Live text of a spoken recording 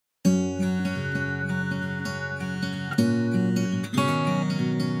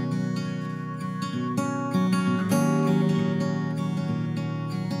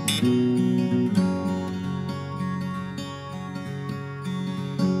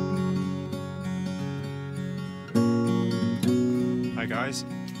guys,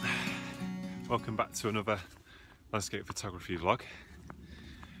 welcome back to another landscape photography vlog.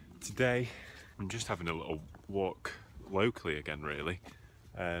 Today I'm just having a little walk locally again really.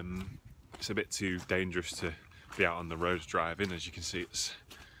 It's a bit too dangerous to be out on the roads driving. As you can see, it's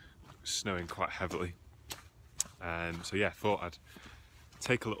snowing quite heavily, so yeah, I thought I'd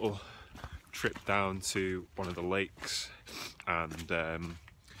take a little trip down to one of the lakes and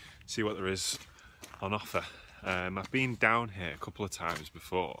see what there is on offer. I've been down here a couple of times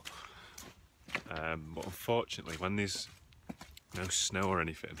before, but unfortunately when there's no snow or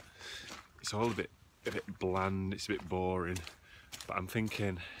anything, it's all a bit bland, it's a bit boring. But I'm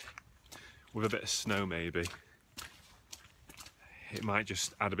thinking with a bit of snow maybe it might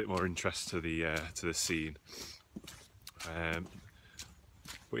just add a bit more interest to the scene.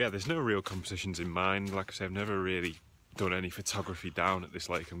 But yeah, there's no real compositions in mind. Like I say, I've never really done any photography down at this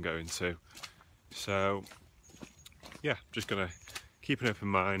lake I'm going to, so yeah, just gonna keep an open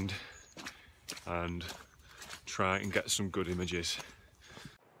mind and try and get some good images.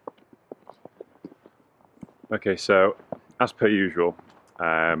 Okay, so as per usual,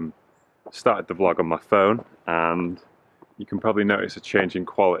 started the vlog on my phone, and you can probably notice a change in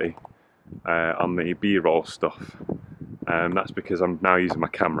quality on the B-roll stuff. That's because I'm now using my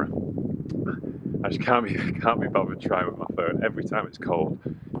camera. I just can't be bothered trying with my phone. Every time it's cold,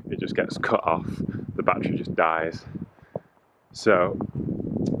 it just gets cut off. The battery just dies. So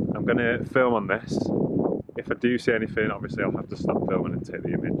I'm going to film on this. If I do see anything, obviously I'll have to stop filming and take the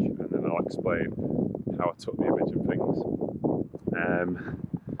image, and then I'll explain how I took the image and things.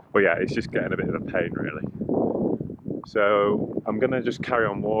 But yeah, it's just getting a bit of a pain really. So I'm going to just carry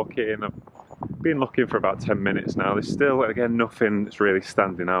on walking. I've been looking for about 10 minutes now. There's still, again, nothing that's really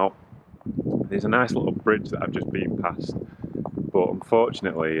standing out. There's a nice little bridge that I've just been past, but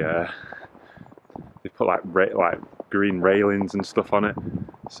unfortunately they put like green railings and stuff on it,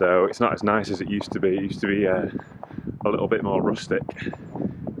 so it's not as nice as it used to be. It used to be a little bit more rustic,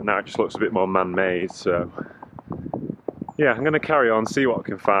 and now it just looks a bit more man-made. So yeah, I'm going to carry on, see what I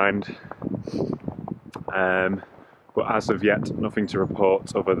can find, but as of yet nothing to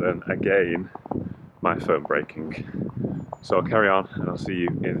report other than, again, my phone breaking. So I'll carry on and I'll see you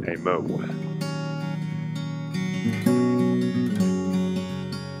in a mo.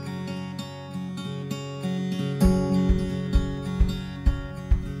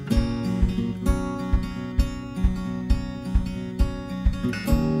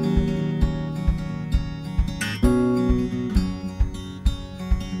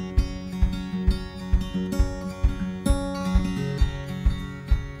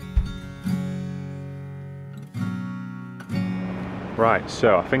 Right,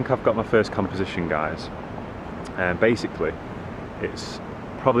 so I think I've got my first composition, guys, and basically it's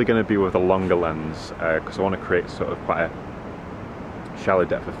probably going to be with a longer lens because I want to create sort of quite a shallow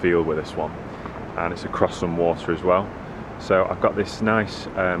depth of field with this one, and it's across some water as well. So I've got this nice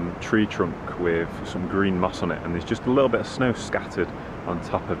tree trunk with some green moss on it, and there's just a little bit of snow scattered on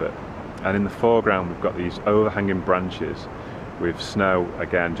top of it, and in the foreground we've got these overhanging branches with snow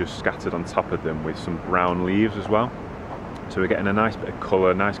again just scattered on top of them with some brown leaves as well. So we're getting a nice bit of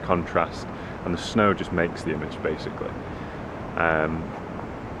colour, nice contrast, and the snow just makes the image basically.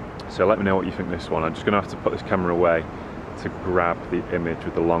 So let me know what you think of this one. I'm just going to have to put this camera away to grab the image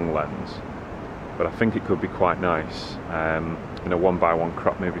with the long lens, but I think it could be quite nice in a 1:1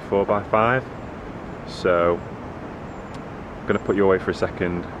 crop, maybe 4:5. So I'm going to put you away for a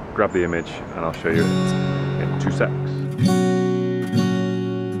second, grab the image, and I'll show you it in 2 secs.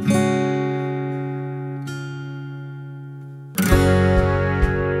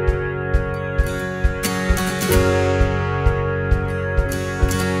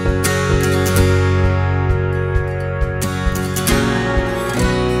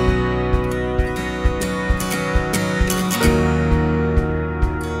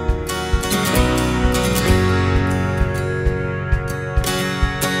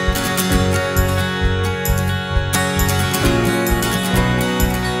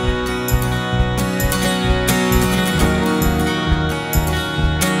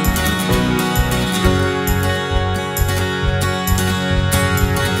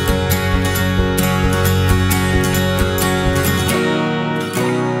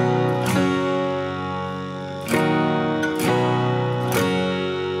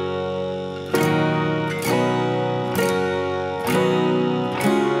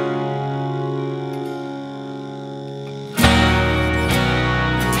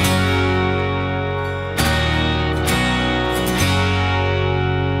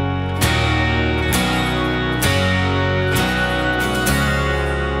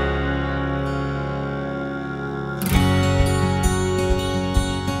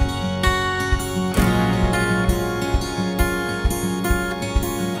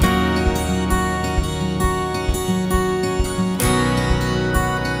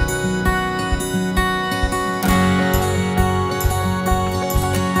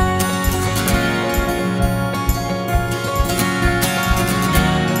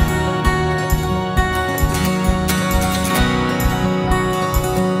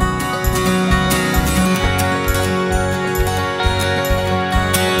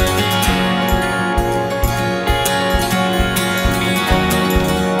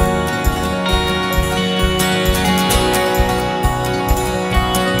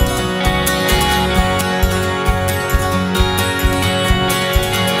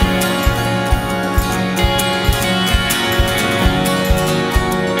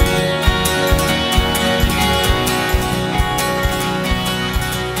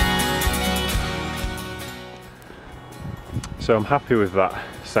 So I'm happy with that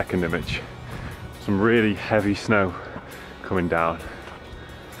second image. Some really heavy snow coming down,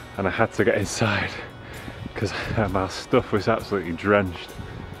 and I had to get inside because my stuff was absolutely drenched.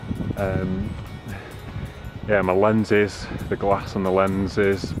 Yeah, my lenses, the glass on the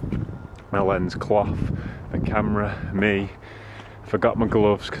lenses, my lens cloth, the camera, me. Forgot my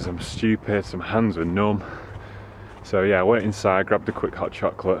gloves because I'm stupid, so my hands were numb. So yeah, I went inside, grabbed a quick hot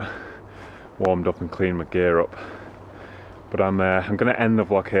chocolate, warmed up and cleaned my gear up. But I'm going to end the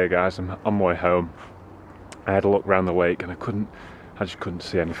vlog here, guys. I'm on my way home. I had a look around the lake and I just couldn't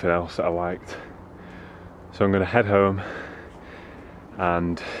see anything else that I liked. So I'm going to head home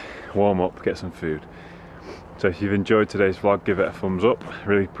and warm up, get some food. So if you've enjoyed today's vlog, give it a thumbs up,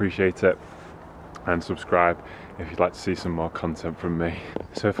 really appreciate it, and subscribe if you'd like to see some more content from me.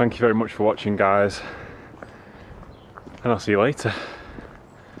 So thank you very much for watching, guys, and I'll see you later.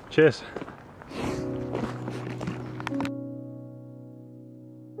 Cheers.